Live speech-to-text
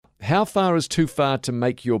How far is too far to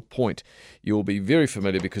make your point? You'll be very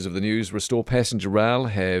familiar because of the news. Restore Passenger Rail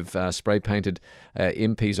have spray-painted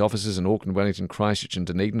MP's offices in Auckland, Wellington, Christchurch and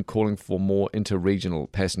Dunedin, calling for more inter-regional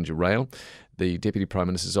passenger rail. The Deputy Prime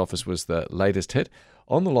Minister's office was the latest hit.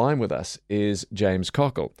 On the line with us is James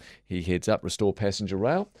Cockle. He heads up Restore Passenger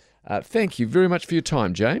Rail. Thank you very much for your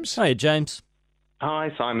time, James. Hey, James. Hi,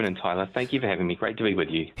 Simon and Tyler. Thank you for having me. Great to be with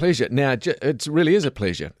you. Pleasure. Now, it really is a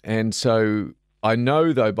pleasure. And so I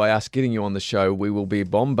know, though, by us getting you on the show, we will be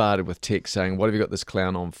bombarded with texts saying, what have you got this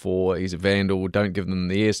clown on for? He's a vandal. Don't give them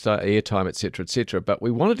the airtime, etc., etc. But we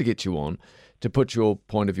wanted to get you on to put your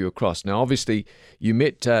point of view across. Now, obviously, you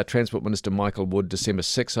met Transport Minister Michael Wood December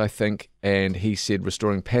 6, I think, and he said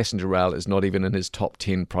restoring passenger rail is not even in his top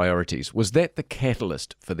 10 priorities. Was that the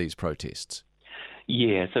catalyst for these protests?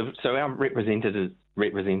 Yeah, so our representatives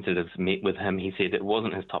met with him. He said it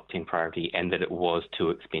wasn't his top 10 priority and that it was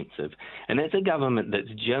too expensive. And that's a government that's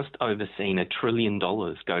just overseen $1 trillion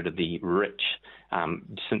go to the rich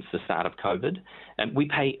since the start of COVID. And we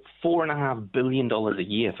pay $4.5 billion a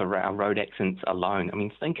year for our road accidents alone. I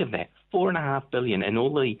mean, think of that, $4.5 billion and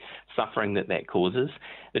all the suffering that causes.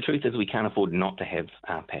 The truth is we can't afford not to have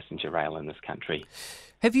passenger rail in this country.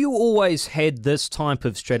 Have you always had this type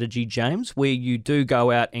of strategy, James, where you do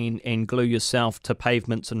go out and glue yourself to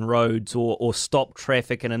pavements and roads or stop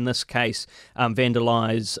traffic and, in this case,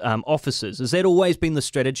 vandalise offices? Has that always been the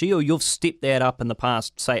strategy, or you've stepped that up in the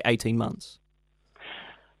past, say, 18 months?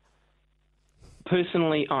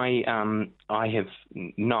 Personally, I've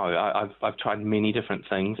tried many different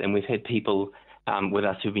things, and we've had people with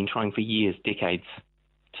us who've been trying for years, decades,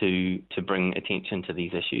 to bring attention to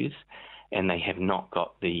these issues. And they have not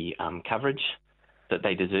got the coverage that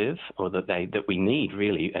they deserve, or that we need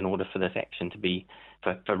really in order for this action to be,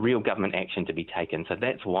 for real government action to be taken. So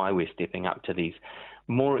that's why we're stepping up to these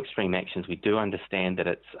more extreme actions. We do understand that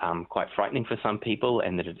it's quite frightening for some people,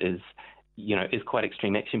 and that it is quite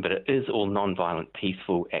extreme action, but it is all non-violent,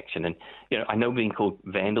 peaceful action. And I know we're being called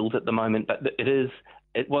vandals at the moment, but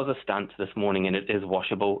it was a stunt this morning, and it is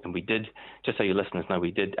washable. And we did, just so your listeners know,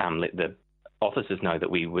 we did let the officers know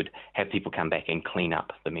that we would have people come back and clean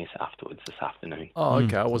up the mess afterwards this afternoon. Oh,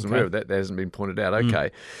 okay. I wasn't aware of that. That hasn't been pointed out.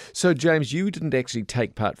 Okay. So, James, you didn't actually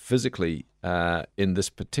take part physically in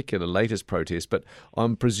this particular latest protest, but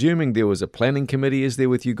I'm presuming there was a planning committee, is there,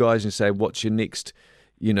 with you guys, and say, what's your next,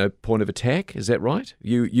 point of attack? Is that right?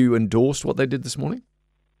 You endorsed what they did this morning?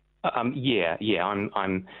 Yeah.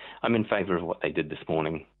 I'm in favour of what they did this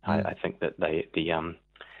morning. I think that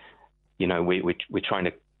we're trying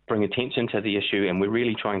to bring attention to the issue, and we're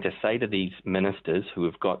really trying to say to these ministers who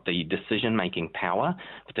have got the decision-making power,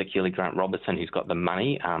 particularly Grant Robertson, who's got the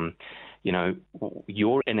money,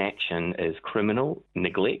 your inaction is criminal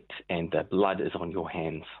neglect, and the blood is on your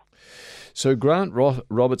hands. So Grant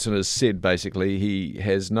Robertson has said basically he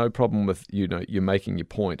has no problem with you making your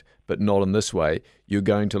point, but not in this way. You're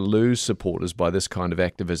going to lose supporters by this kind of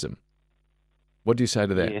activism. What do you say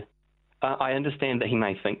to that? Yeah. I understand that he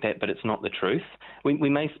may think that, but it's not the truth. We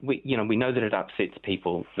know that it upsets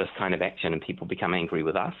people, this kind of action, and people become angry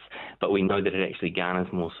with us. But we know that it actually garners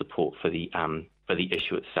more support for the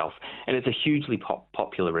issue itself, and it's a hugely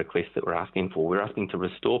popular request that we're asking for. We're asking to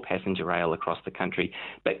restore passenger rail across the country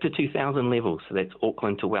back to 2000 levels. So that's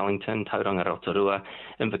Auckland to Wellington, Tauranga, Rotorua,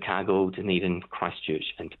 Invercargill, Dunedin, Christchurch,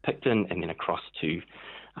 and to Picton, and then across to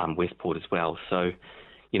Westport as well. So,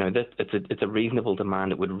 it's a reasonable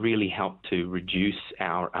demand. It would really help to reduce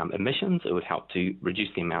our emissions. It would help to reduce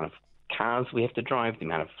the amount of cars we have to drive, the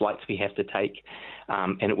amount of flights we have to take,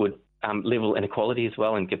 and it would level inequality as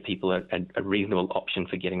well and give people a reasonable option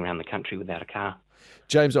for getting around the country without a car.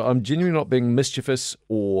 James, I'm genuinely not being mischievous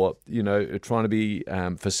or, trying to be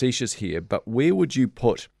facetious here, but where would you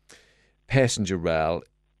put passenger rail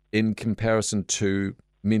in comparison to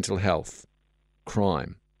mental health,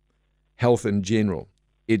 crime, health in general,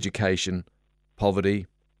 education, poverty,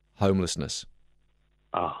 homelessness?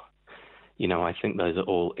 I think those are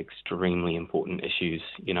all extremely important issues,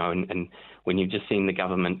 and when you've just seen the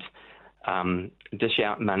government dish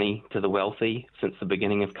out money to the wealthy since the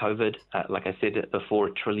beginning of COVID, like I said before,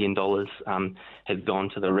 $1 trillion has gone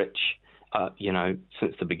to the rich,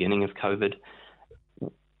 since the beginning of COVID.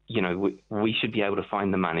 We should be able to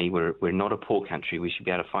find the money. We're not a poor country. We should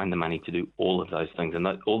be able to find the money to do all of those things. And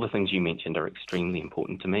all the things you mentioned are extremely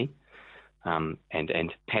important to me. And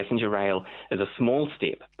passenger rail is a small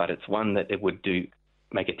step, but it's one that it would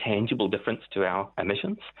make a tangible difference to our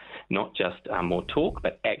emissions, not just more talk,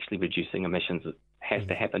 but actually reducing emissions has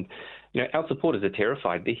to happen. Our supporters are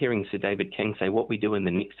terrified. They're hearing Sir David King say what we do in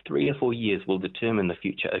the next 3 or 4 years will determine the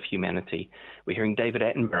future of humanity. We're hearing David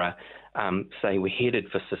Attenborough say we're headed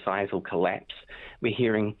for societal collapse. We're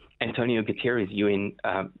hearing Antonio Guterres, UN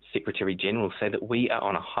Secretary General, say that we are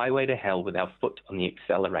on a highway to hell with our foot on the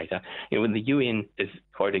accelerator. When the UN is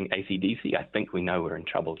quoting AC/DC, I think we know we're in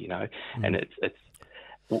trouble, and it's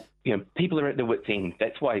people are at their wits' end.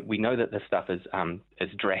 That's why we know that this stuff is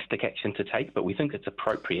drastic action to take, but we think it's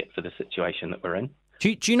appropriate for the situation that we're in.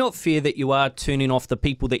 Do you not fear that you are turning off the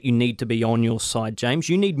people that you need to be on your side, James?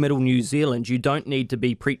 You need Middle New Zealand. You don't need to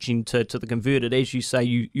be preaching to the converted, as you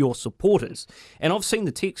say, your supporters. And I've seen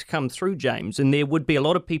the text come through, James, and there would be a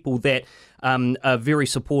lot of people that are very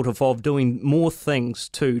supportive of doing more things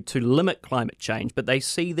to limit climate change, but they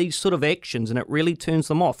see these sort of actions and it really turns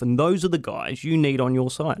them off. And those are the guys you need on your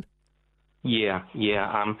side. Yeah.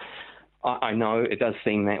 I know it does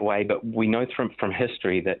seem that way, but we know from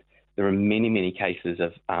history that there are many, many cases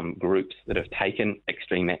of groups that have taken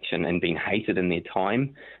extreme action and been hated in their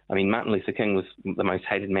time. I mean, Martin Luther King was the most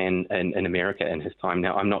hated man in America in his time.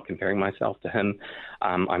 Now, I'm not comparing myself to him.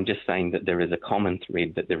 I'm just saying that there is a common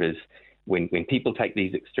thread that there is when people take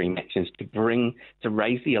these extreme actions to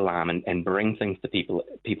raise the alarm and bring things to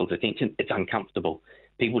people's attention. It's uncomfortable.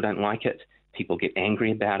 People don't like it. People get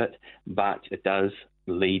angry about it, but it does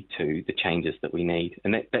lead to the changes that we need,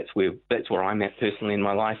 and that's where I'm at personally in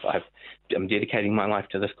my life. I'm dedicating my life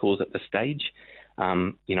to this cause at this stage.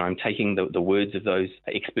 I'm taking the words of those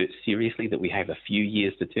experts seriously, that we have a few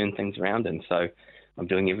years to turn things around, and so I'm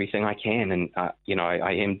doing everything I can. And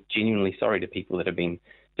I am genuinely sorry to people that have been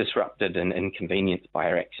disrupted and inconvenienced by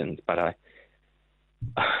our actions, but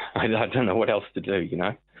I don't know what else to do.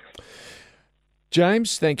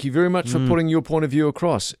 James, thank you very much for putting your point of view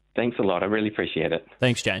across. Thanks a lot. I really appreciate it.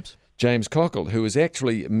 Thanks, James. James Cockle, who is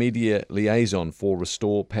actually media liaison for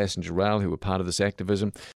Restore Passenger Rail, who were part of this activism.